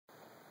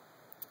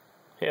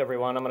Hey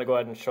everyone, I'm going to go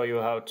ahead and show you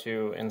how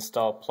to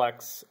install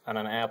Plex on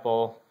an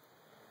Apple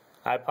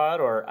iPod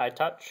or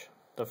iTouch.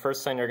 The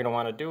first thing you're going to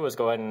want to do is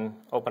go ahead and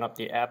open up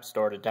the App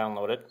Store to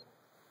download it.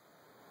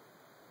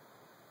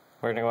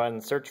 We're going to go ahead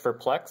and search for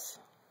Plex.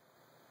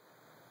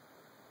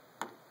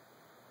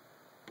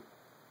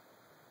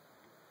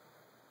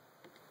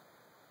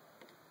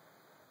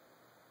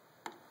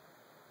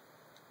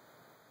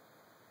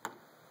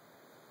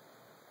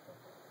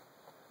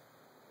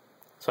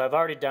 So I've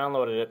already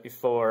downloaded it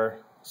before,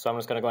 so I'm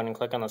just going to go ahead and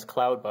click on this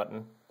cloud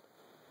button.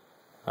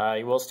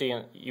 You will see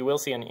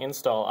an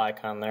install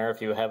icon there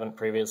if you haven't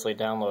previously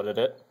downloaded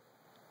it.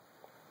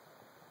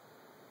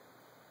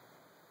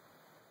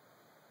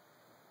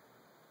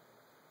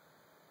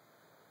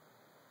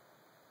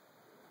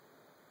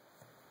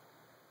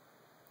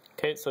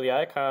 Okay, so the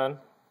icon,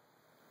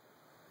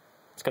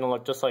 it's going to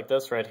look just like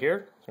this right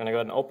here. I'm going to go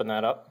ahead and open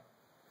that up.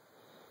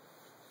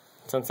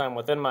 Since I'm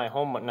within my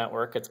home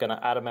network, it's going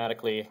to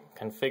automatically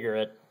configure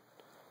it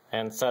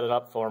and set it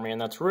up for me, and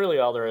that's really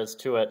all there is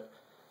to it.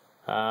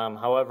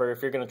 However,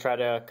 if you're going to try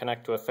to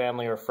connect to a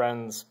family or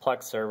friend's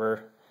Plex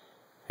server,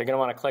 you're going to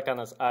want to click on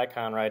this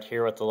icon right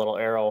here with the little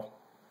arrow.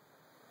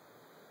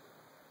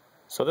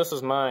 So this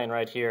is mine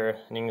right here,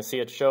 and you can see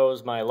it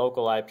shows my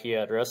local IP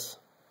address.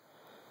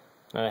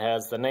 And it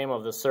has the name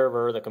of the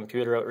server, the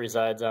computer it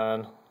resides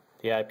on,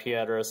 the IP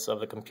address of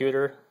the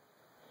computer.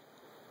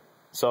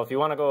 So if you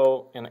want to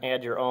go and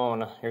add your own,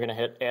 you're going to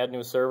hit Add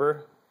New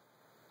Server.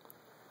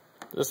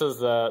 This is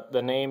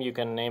the name. You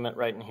can name it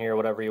right in here,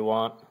 whatever you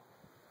want.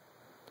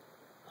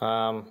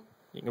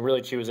 You can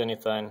really choose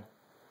anything.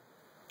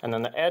 And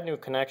then the Add New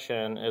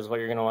Connection is what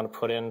you're going to want to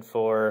put in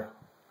for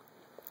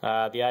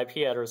the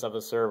IP address of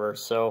the server.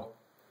 So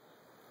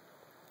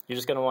you're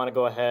just going to want to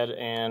go ahead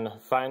and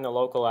find the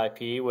local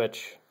IP,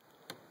 which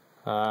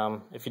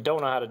if you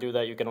don't know how to do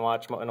that, you can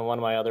watch in one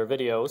of my other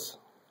videos.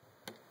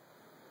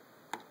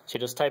 So you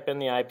just type in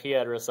the IP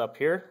address up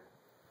here.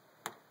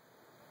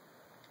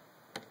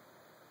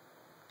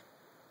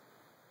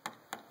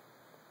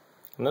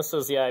 And this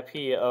is the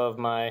IP of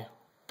my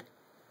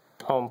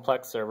home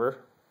Plex server.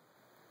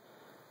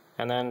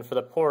 And then for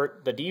the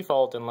port, the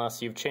default,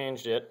 unless you've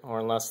changed it, or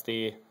unless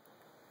the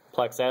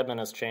Plex admin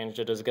has changed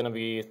it, is going to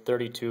be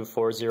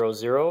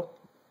 32400.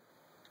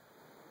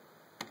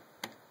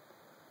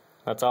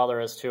 That's all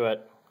there is to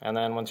it. And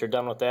then once you're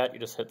done with that, you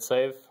just hit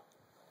save.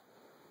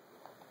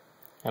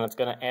 And it's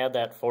going to add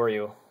that for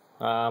you.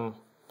 In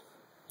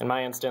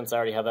my instance, I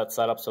already have that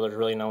set up, so there's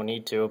really no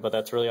need to, but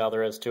that's really all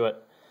there is to it.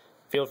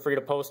 Feel free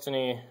to post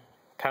any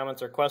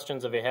comments or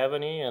questions if you have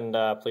any, and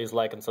please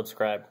like and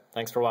subscribe.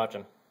 Thanks for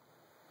watching.